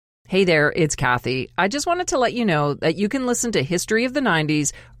Hey there, it's Kathy. I just wanted to let you know that you can listen to History of the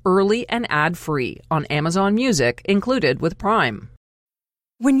 90s early and ad-free on Amazon Music, included with Prime.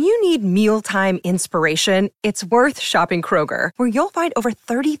 When you need mealtime inspiration, it's worth shopping Kroger, where you'll find over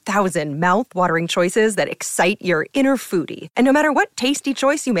 30,000 mouth-watering choices that excite your inner foodie. And no matter what tasty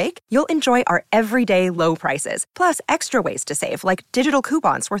choice you make, you'll enjoy our everyday low prices, plus extra ways to save, like digital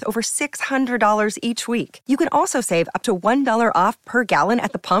coupons worth over $600 each week. You can also save up to $1 off per gallon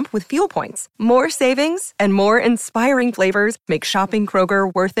at the pump with fuel points. More savings and more inspiring flavors make shopping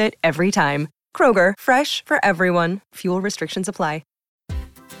Kroger worth it every time. Kroger, fresh for everyone. Fuel restrictions apply.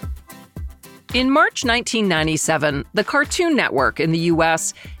 In March 1997, the Cartoon Network in the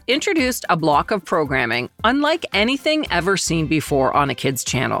U.S. introduced a block of programming unlike anything ever seen before on a kids'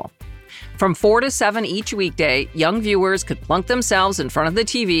 channel. From 4 to 7 each weekday, young viewers could plunk themselves in front of the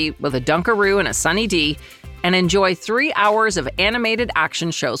TV with a Dunkaroo and a Sunny D and enjoy 3 hours of animated action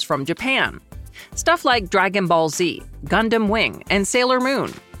shows from Japan. Stuff like Dragon Ball Z, Gundam Wing, and Sailor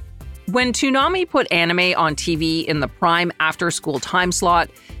Moon. When Toonami put anime on TV in the prime after-school time slot,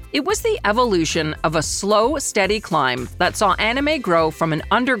 it was the evolution of a slow, steady climb that saw anime grow from an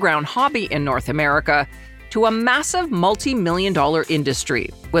underground hobby in North America to a massive multi-million-dollar industry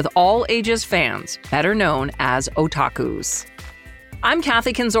with all ages fans, better known as otakus. I'm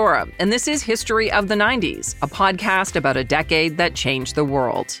Kathy Kenzora, and this is History of the 90s, a podcast about a decade that changed the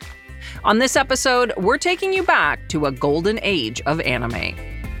world. On this episode, we're taking you back to a golden age of anime.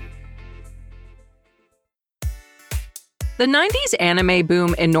 The 90s anime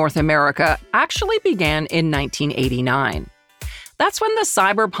boom in North America actually began in 1989. That's when the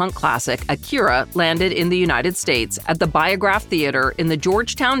cyberpunk classic Akira landed in the United States at the Biograph Theater in the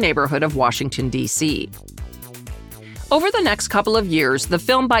Georgetown neighborhood of Washington, D.C. Over the next couple of years, the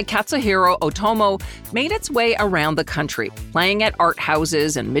film by Katsuhiro Otomo made its way around the country, playing at art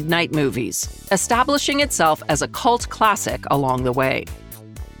houses and midnight movies, establishing itself as a cult classic along the way.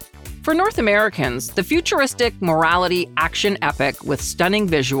 For North Americans, the futuristic morality action epic with stunning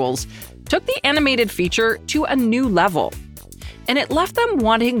visuals took the animated feature to a new level, and it left them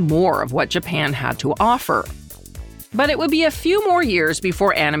wanting more of what Japan had to offer. But it would be a few more years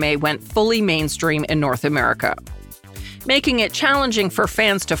before anime went fully mainstream in North America, making it challenging for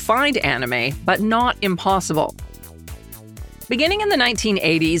fans to find anime, but not impossible. Beginning in the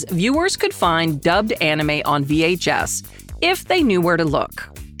 1980s, viewers could find dubbed anime on VHS if they knew where to look.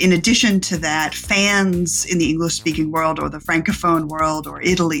 In addition to that, fans in the English-speaking world or the Francophone world or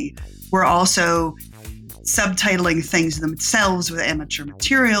Italy were also subtitling things themselves with amateur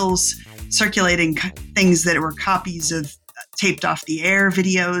materials, circulating things that were copies of taped off the air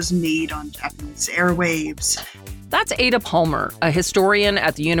videos made on Japanese airwaves. That's Ada Palmer, a historian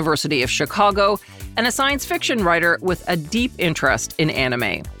at the University of Chicago and a science fiction writer with a deep interest in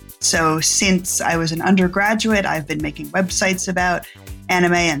anime. So since I was an undergraduate, I've been making websites about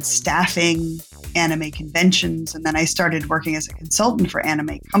anime and staffing anime conventions, and then I started working as a consultant for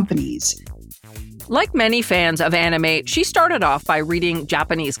anime companies. Like many fans of anime, she started off by reading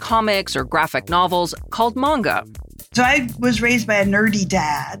Japanese comics or graphic novels called manga. So I was raised by a nerdy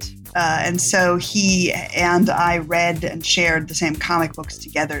dad, and so he and I read and shared the same comic books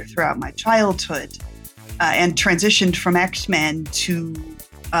together throughout my childhood, and transitioned from X-Men to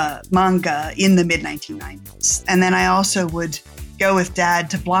manga in the mid-1990s. And then I also would go with Dad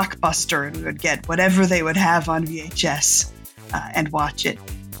to Blockbuster, and we would get whatever they would have on VHS and watch it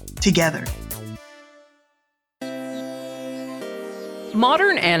together.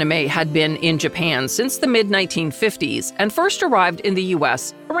 Modern anime had been in Japan since the mid-1950s and first arrived in the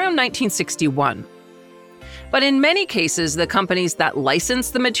US around 1961. But in many cases, the companies that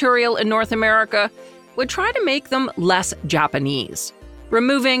licensed the material in North America would try to make them less Japanese,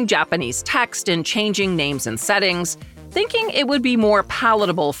 removing Japanese text and changing names and settings, thinking it would be more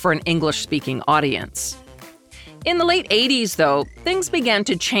palatable for an English-speaking audience. In the late 80s, though, things began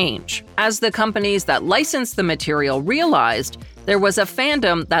to change as the companies that licensed the material realized there was a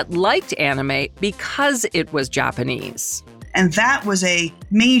fandom that liked anime because it was Japanese. And that was a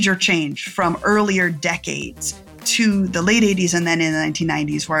major change from earlier decades to the late 80s and then in the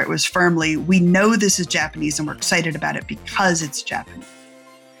 1990s, where it was firmly, we know this is Japanese and we're excited about it because it's Japanese.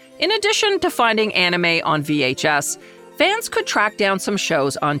 In addition to finding anime on VHS, fans could track down some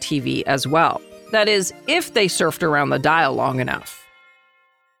shows on TV as well. That is, if they surfed around the dial long enough.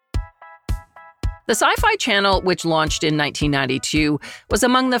 The Sci-Fi Channel, which launched in 1992, was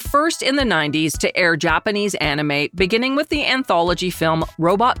among the first in the 90s to air Japanese anime, beginning with the anthology film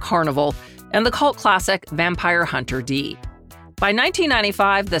Robot Carnival and the cult classic Vampire Hunter D. By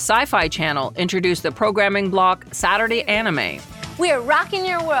 1995, the Sci-Fi Channel introduced the programming block Saturday Anime. We are rocking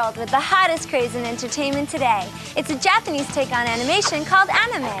your world with the hottest craze in entertainment today. It's a Japanese take on animation called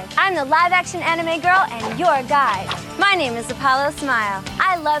anime. I'm the live-action anime girl and your guide. My name is Apollo Smile.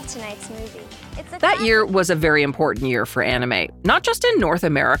 I love tonight's movie. That year was a very important year for anime, not just in North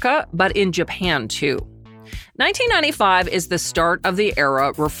America, but in Japan too. 1995 is the start of the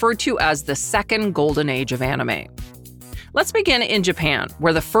era referred to as the second golden age of anime. Let's begin in Japan,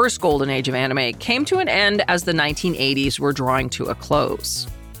 where the first golden age of anime came to an end as the 1980s were drawing to a close.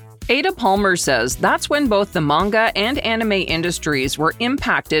 Ada Palmer says that's when both the manga and anime industries were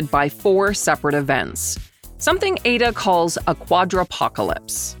impacted by 4 separate events, something Ada calls a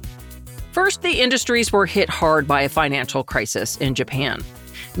quadrupocalypse. First, the industries were hit hard by a financial crisis in Japan.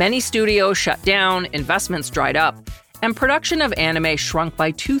 Many studios shut down, investments dried up, and production of anime shrunk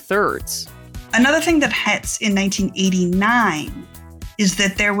by 2/3. Another thing that hits in 1989 is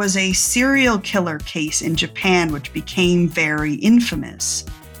that there was a serial killer case in Japan which became very infamous.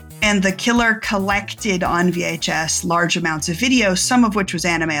 And the killer collected on VHS large amounts of video, some of which was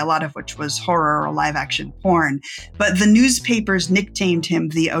anime, a lot of which was horror or live-action porn. But the newspapers nicknamed him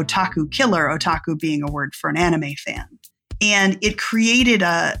the Otaku Killer, otaku being a word for an anime fan. And it created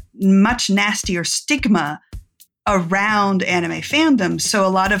a much nastier stigma around anime fandom. So a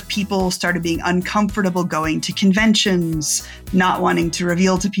lot of people started being uncomfortable going to conventions, not wanting to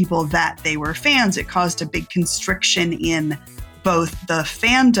reveal to people that they were fans. It caused a big constriction in both the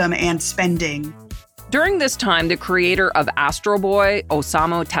fandom and spending. During this time, the creator of Astro Boy,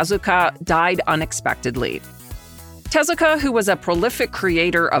 Osamu Tezuka, died unexpectedly. Tezuka, who was a prolific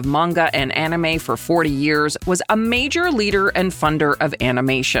creator of manga and anime for 40 years, was a major leader and funder of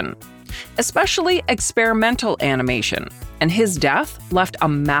animation, especially experimental animation, and his death left a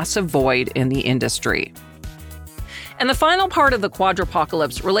massive void in the industry. And the final part of the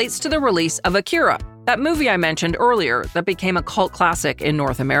quadrupocalypse relates to the release of Akira, that movie I mentioned earlier that became a cult classic in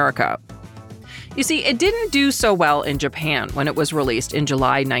North America. You see, it didn't do so well in Japan when it was released in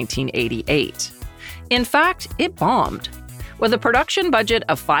July 1988. In fact, it bombed. With a production budget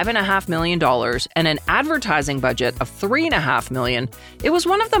of $5.5 million and an advertising budget of $3.5 million, it was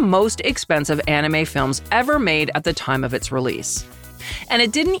one of the most expensive anime films ever made at the time of its release. And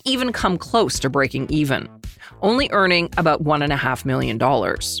it didn't even come close to breaking even, only earning about $1.5 million.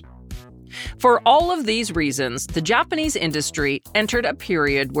 For all of these reasons, the Japanese industry entered a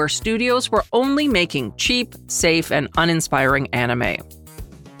period where studios were only making cheap, safe, and uninspiring anime.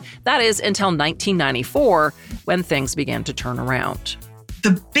 That is until 1994, when things began to turn around.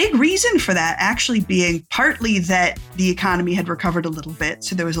 The big reason for that actually being partly that the economy had recovered a little bit,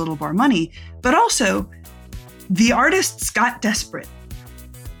 so there was a little more money, but also the artists got desperate.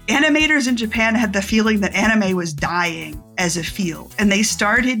 Animators in Japan had the feeling that anime was dying as a field, and they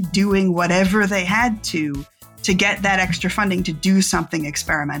started doing whatever they had to get that extra funding to do something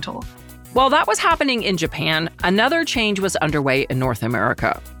experimental. While that was happening in Japan, another change was underway in North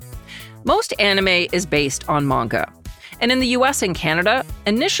America. Most anime is based on manga. And in the US and Canada,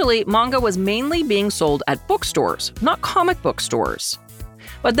 initially manga was mainly being sold at bookstores, not comic book stores.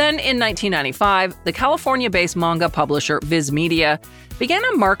 But then in 1995, the California-based manga publisher Viz Media began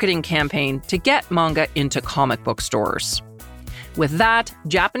a marketing campaign to get manga into comic book stores. With that,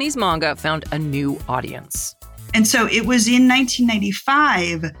 Japanese manga found a new audience. And so it was in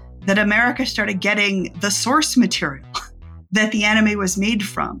 1995 that America started getting the source material that the anime was made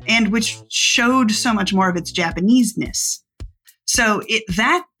from, and which showed so much more of its Japanese-ness. So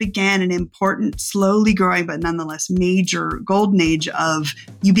that began an important, slowly growing, but nonetheless major golden age of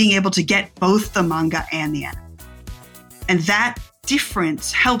you being able to get both the manga and the anime. And that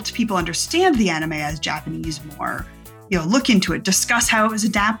difference helped people understand the anime as Japanese more, look into it, discuss how it was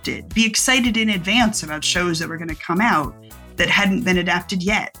adapted, be excited in advance about shows that were going to come out that hadn't been adapted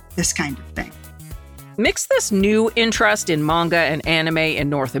yet, this kind of thing. Mix this new interest in manga and anime in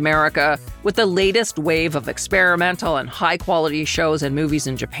North America with the latest wave of experimental and high-quality shows and movies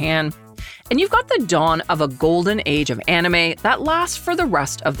in Japan, and you've got the dawn of a golden age of anime that lasts for the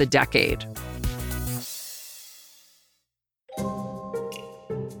rest of the decade.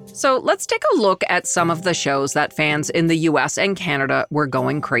 So let's take a look at some of the shows that fans in the US and Canada were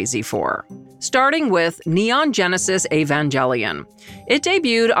going crazy for. Starting with Neon Genesis Evangelion. It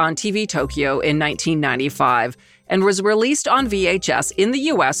debuted on TV Tokyo in 1995 and was released on VHS in the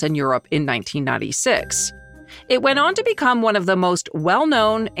US and Europe in 1996. It went on to become one of the most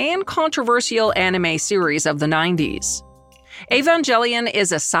well-known and controversial anime series of the 90s. Evangelion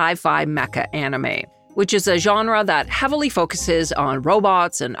is a sci-fi mecha anime, which is a genre that heavily focuses on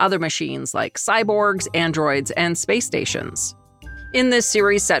robots and other machines like cyborgs, androids, and space stations. In this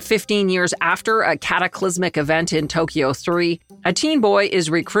series set 15 years after a cataclysmic event in Tokyo 3, A teen boy is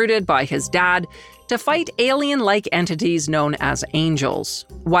recruited by his dad to fight alien-like entities known as angels,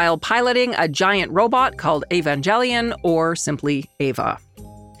 while piloting a giant robot called Evangelion, or simply Eva.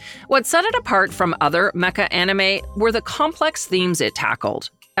 What set it apart from other mecha anime were the complex themes it tackled,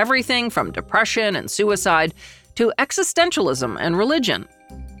 everything from depression and suicide to existentialism and religion.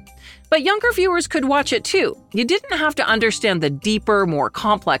 But younger viewers could watch it too. You didn't have to understand the deeper, more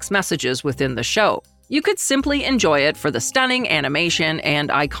complex messages within the show. You could simply enjoy it for the stunning animation and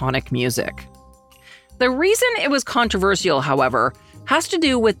iconic music. The reason it was controversial, however, has to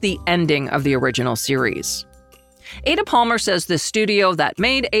do with the ending of the original series. Ada Palmer says the studio that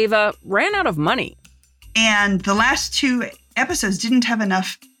made Eva ran out of money. And the last 2 episodes didn't have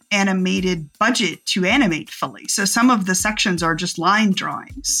enough animated budget to animate fully. So some of the sections are just line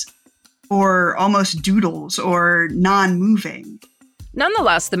drawings or almost doodles or non-moving.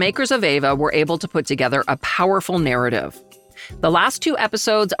 Nonetheless, the makers of Eva were able to put together a powerful narrative. The last 2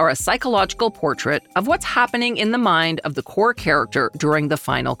 episodes are a psychological portrait of what's happening in the mind of the core character during the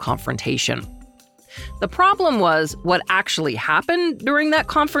final confrontation. The problem was, what actually happened during that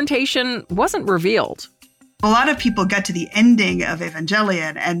confrontation wasn't revealed. A lot of people get to the ending of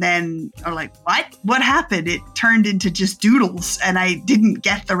Evangelion and then are like, what? What happened? It turned into just doodles, and I didn't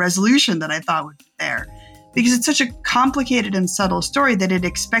get the resolution that I thought would be there. Because it's such a complicated and subtle story that it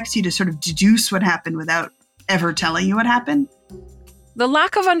expects you to sort of deduce what happened without ever telling you what happened. The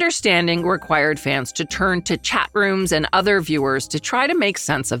lack of understanding required fans to turn to chat rooms and other viewers to try to make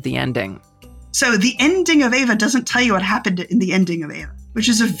sense of the ending. So the ending of Eva doesn't tell you what happened in the ending of Eva, which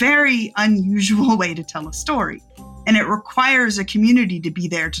is a very unusual way to tell a story. And it requires a community to be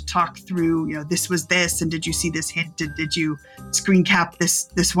there to talk through, this was this, and did you see this hint? Did you screen cap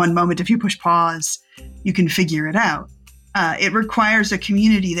this one moment? If you push pause, you can figure it out. It requires a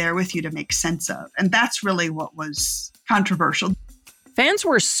community there with you to make sense of. And that's really what was controversial. Fans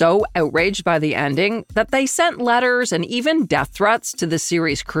were so outraged by the ending that they sent letters and even death threats to the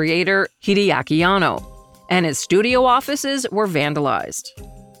series creator, Hideaki Anno, and his studio offices were vandalized.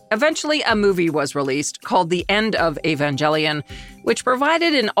 Eventually, a movie was released called The End of Evangelion, which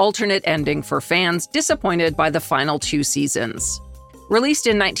provided an alternate ending for fans disappointed by the final 2 seasons. Released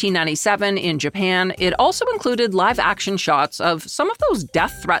in 1997 in Japan, it also included live-action shots of some of those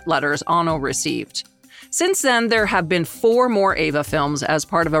death threat letters Anno received. Since then, there have been 4 more Eva films as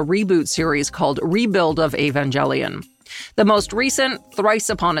part of a reboot series called Rebuild of Evangelion. The most recent, Thrice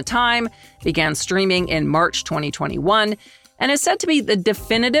Upon a Time, began streaming in March 2021 and is said to be the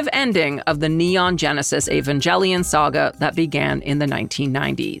definitive ending of the Neon Genesis Evangelion saga that began in the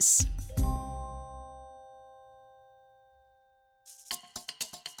 1990s.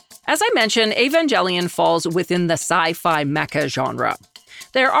 As I mentioned, Evangelion falls within the sci-fi mecha genre.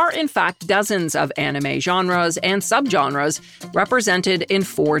 There are, in fact, dozens of anime genres and subgenres represented in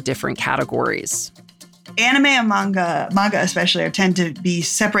 4 different categories. Anime and manga especially, tend to be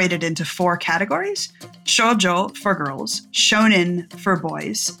separated into 4 categories. Shoujo for girls, shonen for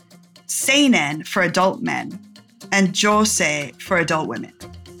boys, seinen for adult men, and josei for adult women.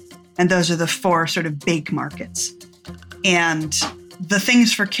 And those are the 4 sort of big markets. And the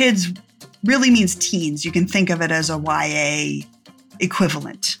things for kids really means teens. You can think of it as a YA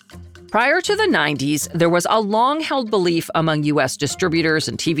equivalent. Prior to the 90s, there was a long-held belief among U.S. distributors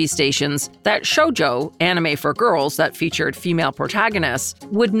and TV stations that shoujo, anime for girls that featured female protagonists,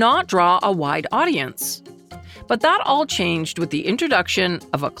 would not draw a wide audience. But that all changed with the introduction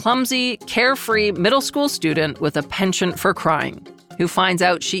of a clumsy, carefree middle school student with a penchant for crying, who finds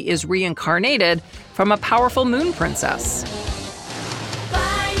out she is reincarnated from a powerful moon princess.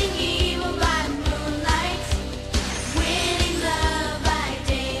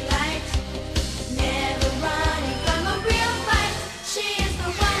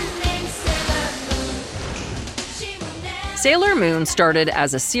 Sailor Moon started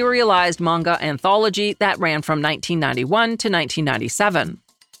as a serialized manga anthology that ran from 1991 to 1997.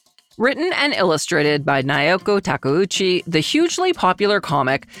 Written and illustrated by Naoko Takeuchi, the hugely popular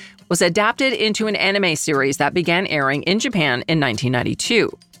comic was adapted into an anime series that began airing in Japan in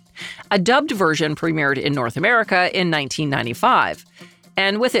 1992. A dubbed version premiered in North America in 1995,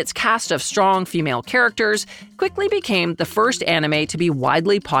 and with its cast of strong female characters, quickly became the first anime to be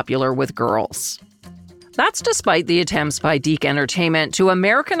widely popular with girls. That's despite the attempts by DiC Entertainment to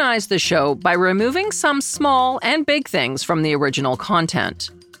Americanize the show by removing some small and big things from the original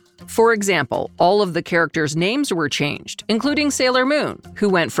content. For example, all of the characters' names were changed, including Sailor Moon, who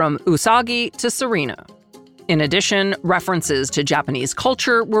went from Usagi to Serena. In addition, references to Japanese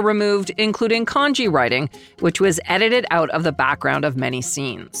culture were removed, including kanji writing, which was edited out of the background of many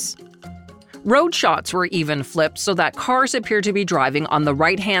scenes. Road shots were even flipped so that cars appeared to be driving on the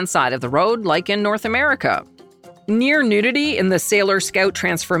right-hand side of the road, like in North America. Near nudity in the Sailor Scout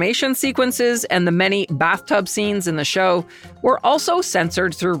transformation sequences and the many bathtub scenes in the show were also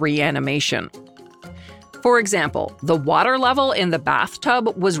censored through reanimation. For example, the water level in the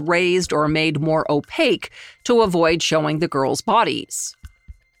bathtub was raised or made more opaque to avoid showing the girls' bodies.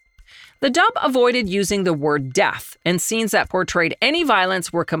 The dub avoided using the word death, and scenes that portrayed any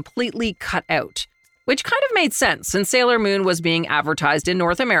violence were completely cut out, which kind of made sense since Sailor Moon was being advertised in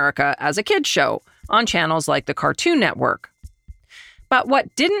North America as a kids' show on channels like the Cartoon Network. But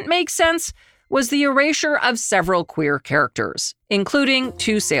what didn't make sense was the erasure of several queer characters, including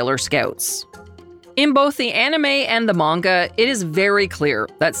 2 Sailor Scouts. In both the anime and the manga, it is very clear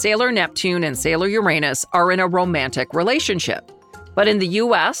that Sailor Neptune and Sailor Uranus are in a romantic relationship. But in the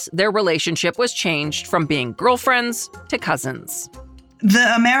US, their relationship was changed from being girlfriends to cousins.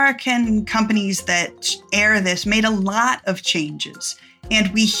 The American companies that air this made a lot of changes. And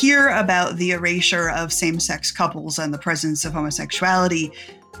we hear about the erasure of same-sex couples and the presence of homosexuality,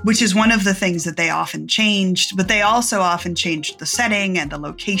 which is one of the things that they often changed. But they also often changed the setting and the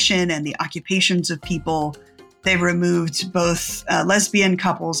location and the occupations of people. They removed both lesbian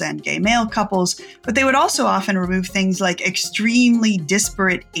couples and gay male couples, but they would also often remove things like extremely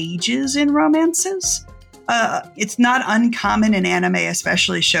disparate ages in romances. It's not uncommon in anime,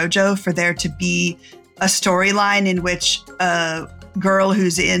 especially shoujo, for there to be a storyline in which a girl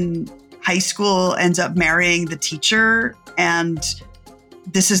who's in high school ends up marrying the teacher, and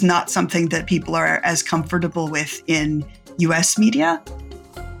this is not something that people are as comfortable with in US media.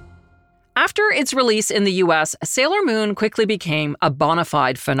 After its release in the US, Sailor Moon quickly became a bona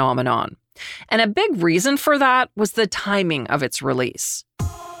fide phenomenon. And a big reason for that was the timing of its release.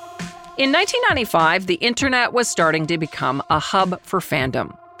 In 1995, the internet was starting to become a hub for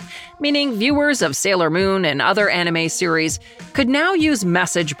fandom, meaning viewers of Sailor Moon and other anime series could now use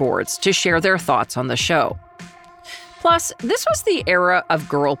message boards to share their thoughts on the show. Plus, this was the era of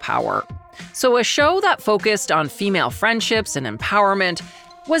girl power, so a show that focused on female friendships and empowerment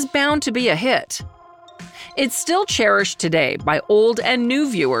was bound to be a hit. It's still cherished today by old and new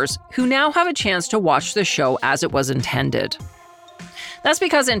viewers who now have a chance to watch the show as it was intended. That's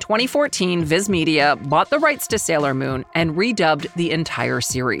because in 2014, Viz Media bought the rights to Sailor Moon and redubbed the entire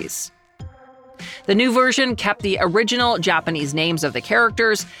series. The new version kept the original Japanese names of the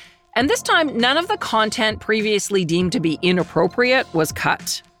characters, and this time none of the content previously deemed to be inappropriate was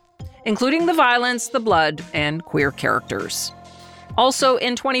cut, including the violence, the blood, and queer characters. Also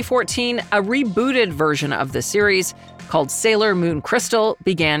in 2014, a rebooted version of the series called Sailor Moon Crystal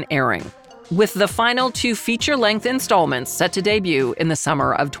began airing, with the final 2 feature-length installments set to debut in the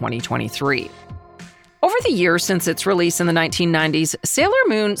summer of 2023. Over the years since its release in the 1990s, Sailor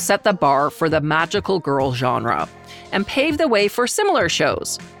Moon set the bar for the magical girl genre and paved the way for similar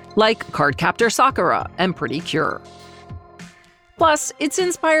shows like Cardcaptor Sakura and Pretty Cure. Plus, it's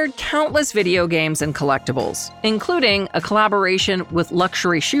inspired countless video games and collectibles, including a collaboration with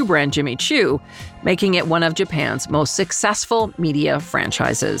luxury shoe brand Jimmy Choo, making it one of Japan's most successful media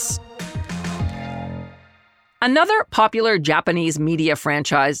franchises. Another popular Japanese media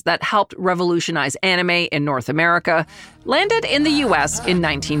franchise that helped revolutionize anime in North America landed in the US in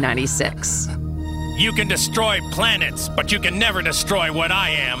 1996. You can destroy planets, but you can never destroy what I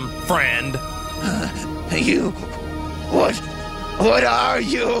am, friend. What are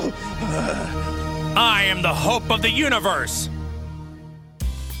you? I am the hope of the universe.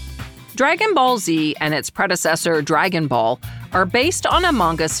 Dragon Ball Z and its predecessor Dragon Ball are based on a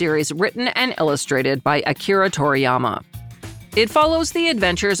manga series written and illustrated by Akira Toriyama. It follows the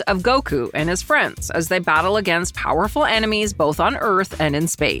adventures of Goku and his friends as they battle against powerful enemies both on Earth and in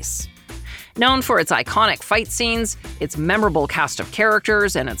space. Known for its iconic fight scenes, its memorable cast of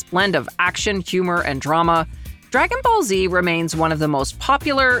characters, and its blend of action, humor, and drama, Dragon Ball Z remains one of the most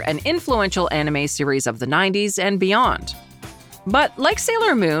popular and influential anime series of the 90s and beyond. But like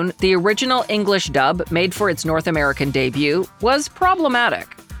Sailor Moon, the original English dub made for its North American debut was problematic.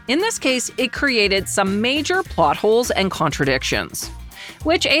 In this case, it created some major plot holes and contradictions,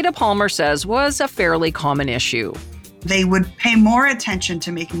 which Ada Palmer says was a fairly common issue. They would pay more attention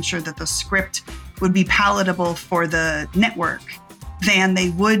to making sure that the script would be palatable for the network than they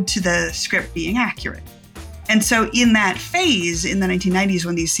would to the script being accurate. And so in that phase, in the 1990s,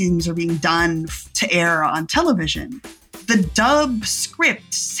 when these scenes are being done to air on television, the dub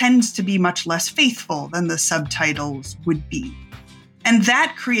script tends to be much less faithful than the subtitles would be. And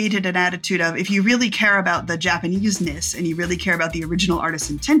that created an attitude of, if you really care about the Japanese-ness and you really care about the original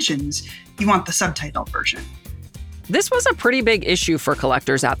artist's intentions, you want the subtitle version. This was a pretty big issue for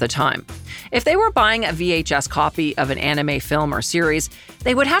collectors at the time. If they were buying a VHS copy of an anime film or series,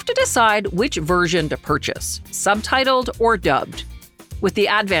 they would have to decide which version to purchase, subtitled or dubbed. With the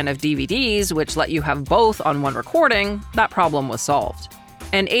advent of DVDs, which let you have both on one recording, that problem was solved.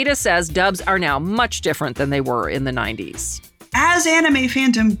 And Ada says dubs are now much different than they were in the 90s. As anime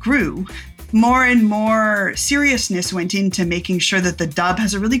fandom grew, more and more seriousness went into making sure that the dub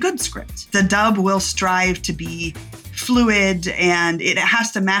has a really good script. The dub will strive to be fluid, and it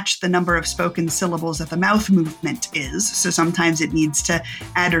has to match the number of spoken syllables that the mouth movement is. So sometimes it needs to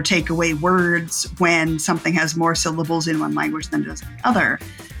add or take away words when something has more syllables in one language than it does in the other.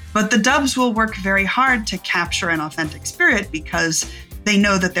 But the dubs will work very hard to capture an authentic spirit because they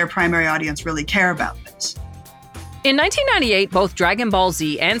know that their primary audience really care about this. In 1998, both Dragon Ball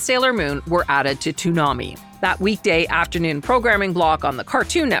Z and Sailor Moon were added to Toonami, that weekday afternoon programming block on the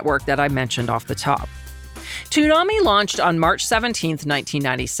Cartoon Network that I mentioned off the top. Toonami launched on March 17,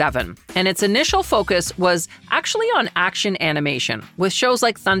 1997, and its initial focus was actually on action animation, with shows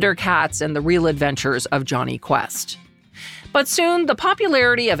like Thundercats and The Real Adventures of Johnny Quest. But soon, the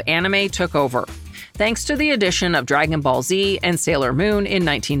popularity of anime took over, thanks to the addition of Dragon Ball Z and Sailor Moon in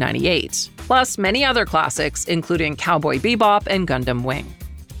 1998, plus many other classics, including Cowboy Bebop and Gundam Wing.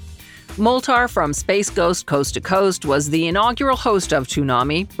 Moltar from Space Ghost Coast to Coast was the inaugural host of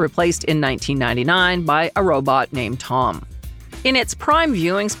Toonami, replaced in 1999 by a robot named Tom. In its prime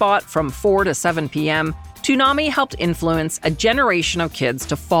viewing spot from 4 to 7 p.m., Toonami helped influence a generation of kids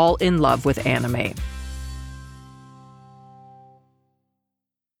to fall in love with anime.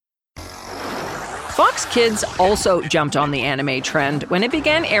 Fox Kids also jumped on the anime trend when it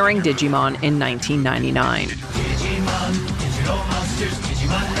began airing Digimon in 1999. Digimon, digital monsters,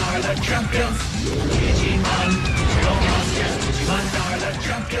 Digimon are the champions. Digimon, digital monsters, Digimon are the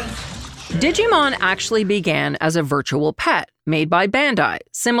champions. Digimon actually began as a virtual pet made by Bandai,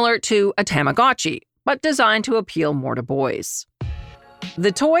 similar to a Tamagotchi, but designed to appeal more to boys.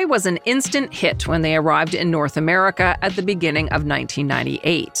 The toy was an instant hit when they arrived in North America at the beginning of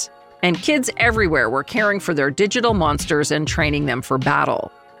 1998. And kids everywhere were caring for their digital monsters and training them for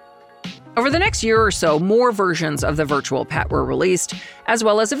battle. Over the next year or so, more versions of the virtual pet were released, as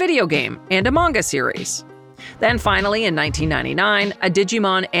well as a video game and a manga series. Then finally, in 1999, a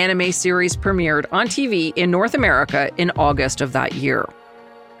Digimon anime series premiered on TV in North America in August of that year.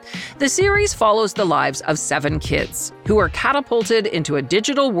 The series follows the lives of 7 kids, who are catapulted into a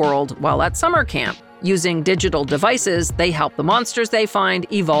digital world while at summer camp. Using digital devices, they help the monsters they find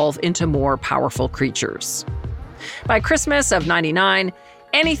evolve into more powerful creatures. By Christmas of '99,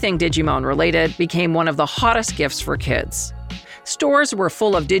 anything Digimon related became one of the hottest gifts for kids. Stores were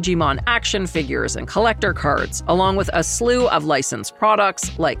full of Digimon action figures and collector cards, along with a slew of licensed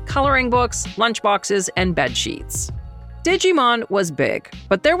products like coloring books, lunchboxes, and bed sheets. Digimon was big,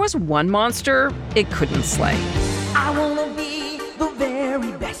 but there was one monster it couldn't slay. I wanna be the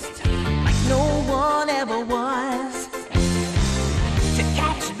very best, like no one ever was. To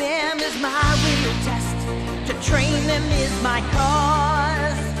catch them is my real test, to train them is my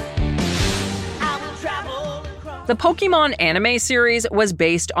cause. I will travel across. The Pokemon anime series was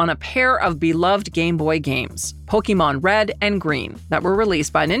based on a pair of beloved Game Boy games, Pokemon Red and Green, that were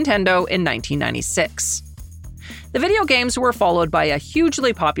released by Nintendo in 1996. The video games were followed by a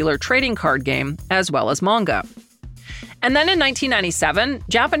hugely popular trading card game, as well as manga. And then in 1997,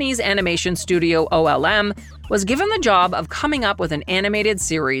 Japanese animation studio OLM was given the job of coming up with an animated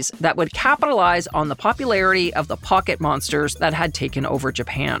series that would capitalize on the popularity of the pocket monsters that had taken over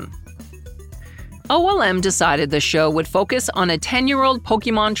Japan. OLM decided the show would focus on a 10-year-old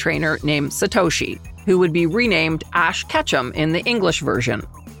Pokemon trainer named Satoshi, who would be renamed Ash Ketchum in the English version.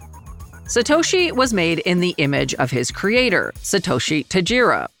 Satoshi was made in the image of his creator, Satoshi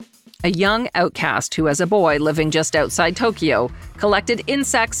Tajira, a young outcast who, as a boy living just outside Tokyo, collected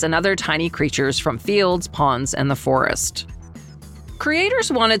insects and other tiny creatures from fields, ponds, and the forest.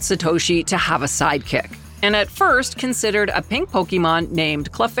 Creators wanted Satoshi to have a sidekick, and at first considered a pink Pokemon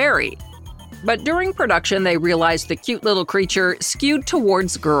named Clefairy. But during production, they realized the cute little creature skewed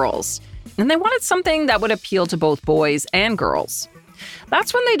towards girls, and they wanted something that would appeal to both boys and girls.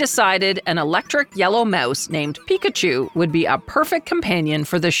 That's when they decided an electric yellow mouse named Pikachu would be a perfect companion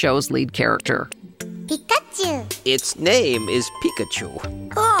for the show's lead character. Pikachu. Its name is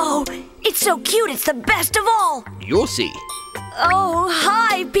Pikachu. Oh, it's so cute, it's the best of all. You'll see. Oh,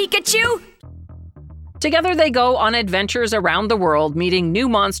 hi, Pikachu. Together they go on adventures around the world, meeting new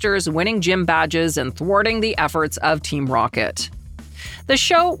monsters, winning gym badges, and thwarting the efforts of Team Rocket. The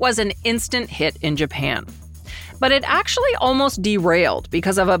show was an instant hit in Japan. But it actually almost derailed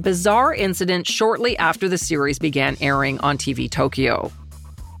because of a bizarre incident shortly after the series began airing on TV Tokyo.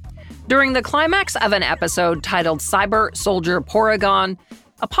 During the climax of an episode titled Cyber Soldier Porygon,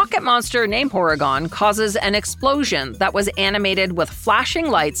 a pocket monster named Porygon causes an explosion that was animated with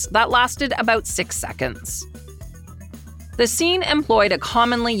flashing lights that lasted about 6 seconds. The scene employed a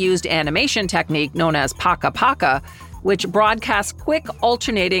commonly used animation technique known as Paka Paka, which broadcasts quick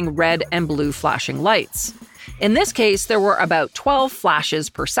alternating red and blue flashing lights. In this case, there were about 12 flashes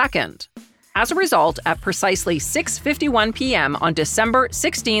per second. As a result, at precisely 6:51 p.m. on December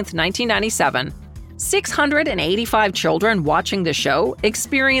 16, 1997, 685 children watching the show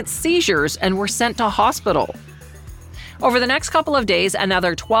experienced seizures and were sent to hospital. Over the next couple of days,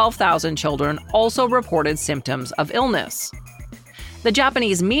 another 12,000 children also reported symptoms of illness. The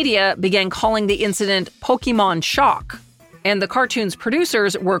Japanese media began calling the incident Pokemon shock, and the cartoon's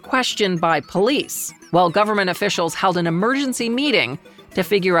producers were questioned by police, while government officials held an emergency meeting to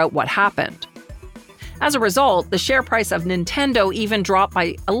figure out what happened. As a result, the share price of Nintendo even dropped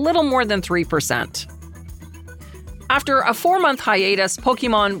by a little more than 3%. After a 4-month hiatus,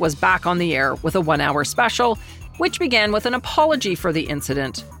 Pokemon was back on the air with a 1-hour special, which began with an apology for the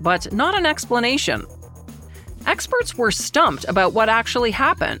incident, but not an explanation. Experts were stumped about what actually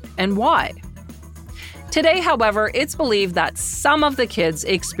happened and why. Today, however, it's believed that some of the kids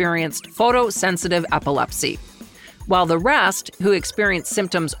experienced photosensitive epilepsy, while the rest, who experienced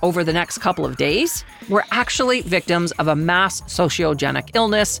symptoms over the next couple of days, were actually victims of a mass sociogenic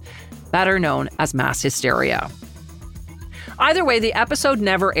illness, better known as mass hysteria. Either way, the episode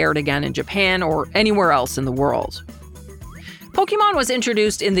never aired again in Japan or anywhere else in the world. Pokemon was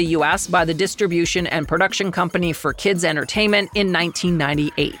introduced in the US by the distribution and production company for kids entertainment in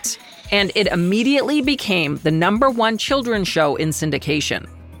 1998, and it immediately became the #1 children's show in syndication.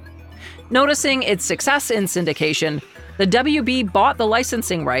 Noticing its success in syndication, the WB bought the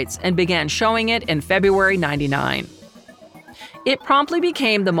licensing rights and began showing it in February '99. It promptly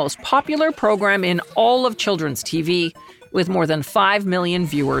became the most popular program in all of children's TV, with more than 5 million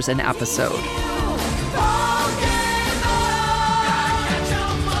viewers an episode.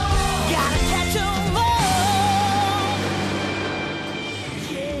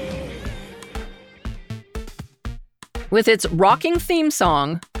 With its rocking theme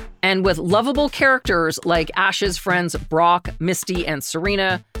song, and with lovable characters like Ash's friends Brock, Misty, and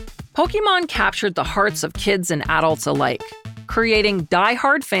Serena, Pokemon captured the hearts of kids and adults alike, creating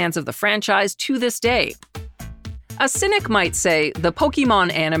die-hard fans of the franchise to this day. A cynic might say the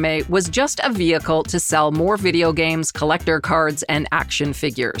Pokemon anime was just a vehicle to sell more video games, collector cards, and action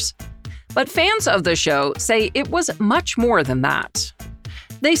figures. But fans of the show say it was much more than that.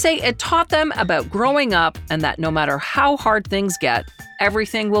 They say it taught them about growing up and that no matter how hard things get,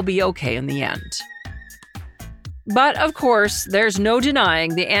 everything will be okay in the end. But of course, there's no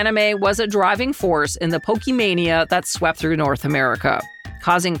denying the anime was a driving force in the Pokemania that swept through North America,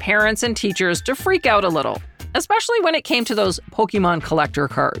 causing parents and teachers to freak out a little, especially when it came to those Pokemon collector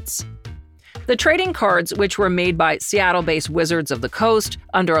cards. The trading cards, which were made by Seattle-based Wizards of the Coast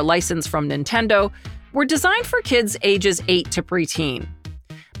under a license from Nintendo, were designed for kids ages 8 to preteen.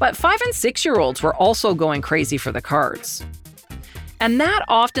 But 5- and 6-year-olds were also going crazy for the cards. And that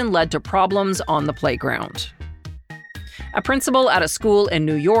often led to problems on the playground. A principal at a school in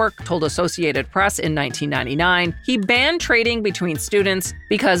New York told Associated Press in 1999 he banned trading between students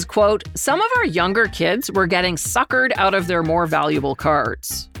because, quote, some of our younger kids were getting suckered out of their more valuable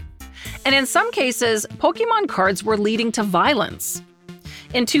cards. And in some cases, Pokemon cards were leading to violence.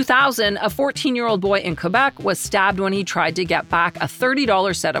 In 2000, a 14-year-old boy in Quebec was stabbed when he tried to get back a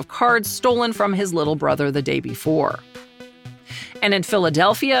 $30 set of cards stolen from his little brother the day before. And in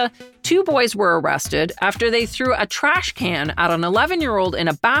Philadelphia, 2 boys were arrested after they threw a trash can at an 11-year-old in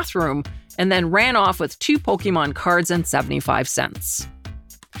a bathroom and then ran off with 2 Pokemon cards and 75 cents.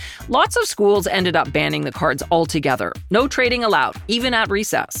 Lots of schools ended up banning the cards altogether. No trading allowed, even at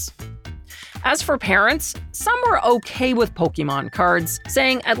recess. As for parents, some were okay with Pokemon cards,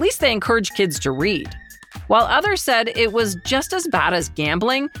 saying at least they encourage kids to read, while others said it was just as bad as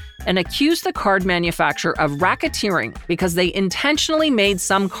gambling and accused the card manufacturer of racketeering because they intentionally made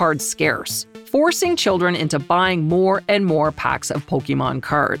some cards scarce, forcing children into buying more and more packs of Pokemon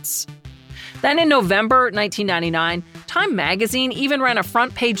cards. Then in November 1999, Time magazine even ran a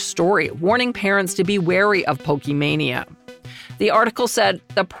front-page story warning parents to be wary of Pokemania. The article said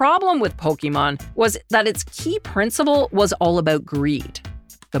the problem with Pokemon was that its key principle was all about greed.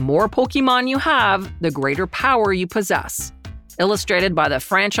 The more Pokemon you have, the greater power you possess. Illustrated by the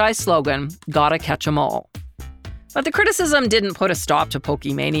franchise slogan, "Gotta catch 'em all." But the criticism didn't put a stop to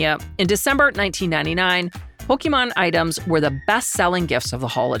Pokemania. In December 1999, Pokemon items were the best-selling gifts of the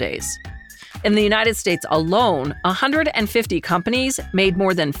holidays. In the United States alone, 150 companies made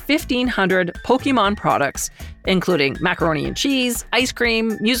more than 1,500 Pokemon products, including macaroni and cheese, ice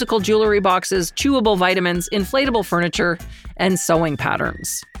cream, musical jewelry boxes, chewable vitamins, inflatable furniture, and sewing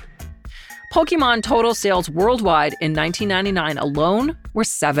patterns. Pokemon total sales worldwide in 1999 alone were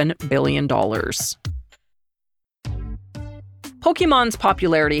 $7 billion. Pokemon's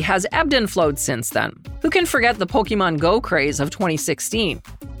popularity has ebbed and flowed since then. Who can forget the Pokemon Go craze of 2016?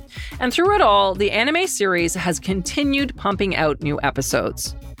 And through it all, the anime series has continued pumping out new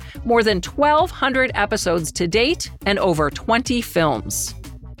episodes. More than 1,200 episodes to date and over 20 films.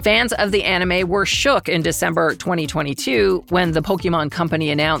 Fans of the anime were shook in December 2022 when the Pokemon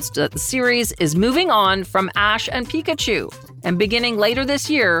Company announced that the series is moving on from Ash and Pikachu, and beginning later this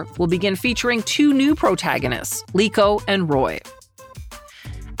year, will begin featuring 2 new protagonists, Liko and Roy.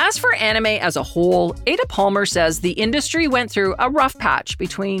 As for anime as a whole, Ada Palmer says the industry went through a rough patch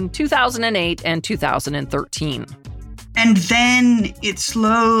between 2008 and 2013. And then it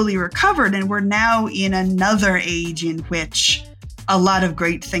slowly recovered, and we're now in another age in which a lot of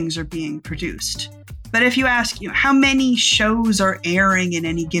great things are being produced. But if you ask, how many shows are airing in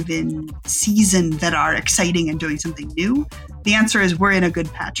any given season that are exciting and doing something new, the answer is we're in a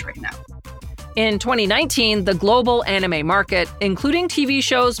good patch right now. In 2019, the global anime market, including TV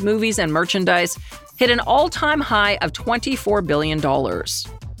shows, movies, and merchandise, hit an all-time high of $24 billion.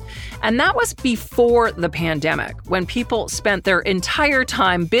 And that was before the pandemic, when people spent their entire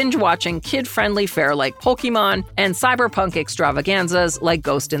time binge-watching kid-friendly fare like Pokemon and cyberpunk extravaganzas like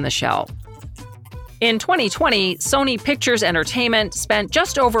Ghost in the Shell. In 2020, Sony Pictures Entertainment spent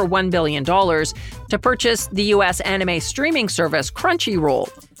just over $1 billion to purchase the US anime streaming service Crunchyroll,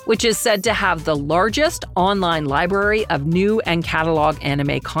 which is said to have the largest online library of new and catalog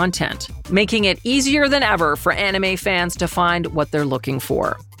anime content, making it easier than ever for anime fans to find what they're looking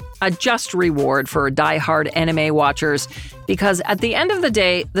for. A just reward for die-hard anime watchers, because at the end of the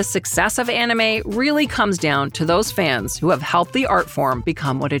day, the success of anime really comes down to those fans who have helped the art form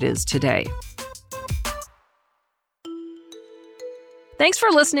become what it is today. Thanks for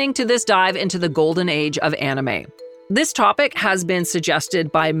listening to this dive into the golden age of anime. This topic has been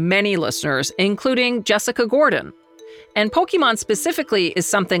suggested by many listeners, including Jessica Gordon. And Pokemon specifically is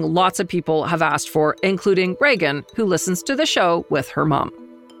something lots of people have asked for, including Reagan, who listens to the show with her mom.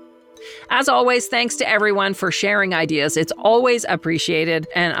 As always, thanks to everyone for sharing ideas. It's always appreciated,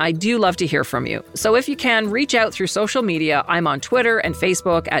 and I do love to hear from you. So if you can, reach out through social media. I'm on Twitter and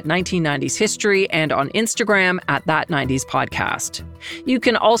Facebook at 1990s History and on Instagram at That 90s Podcast. You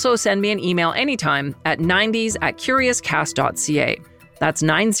can also send me an email anytime at 90s@curiouscast.ca. That's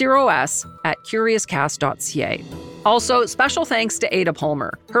 90s@curiouscast.ca. Also, special thanks to Ada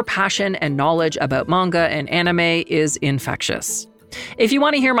Palmer. Her passion and knowledge about manga and anime is infectious. If you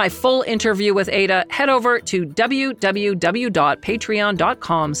want to hear my full interview with Ada, head over to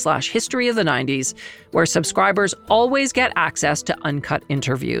www.patreon.com/History of the 90s, where subscribers always get access to uncut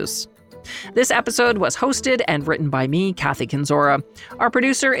interviews. This episode was hosted and written by me, Kathy Kinzora. Our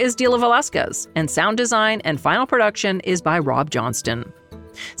producer is Dila Velasquez, and sound design and final production is by Rob Johnston.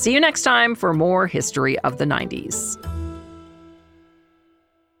 See you next time for more History of the 90s.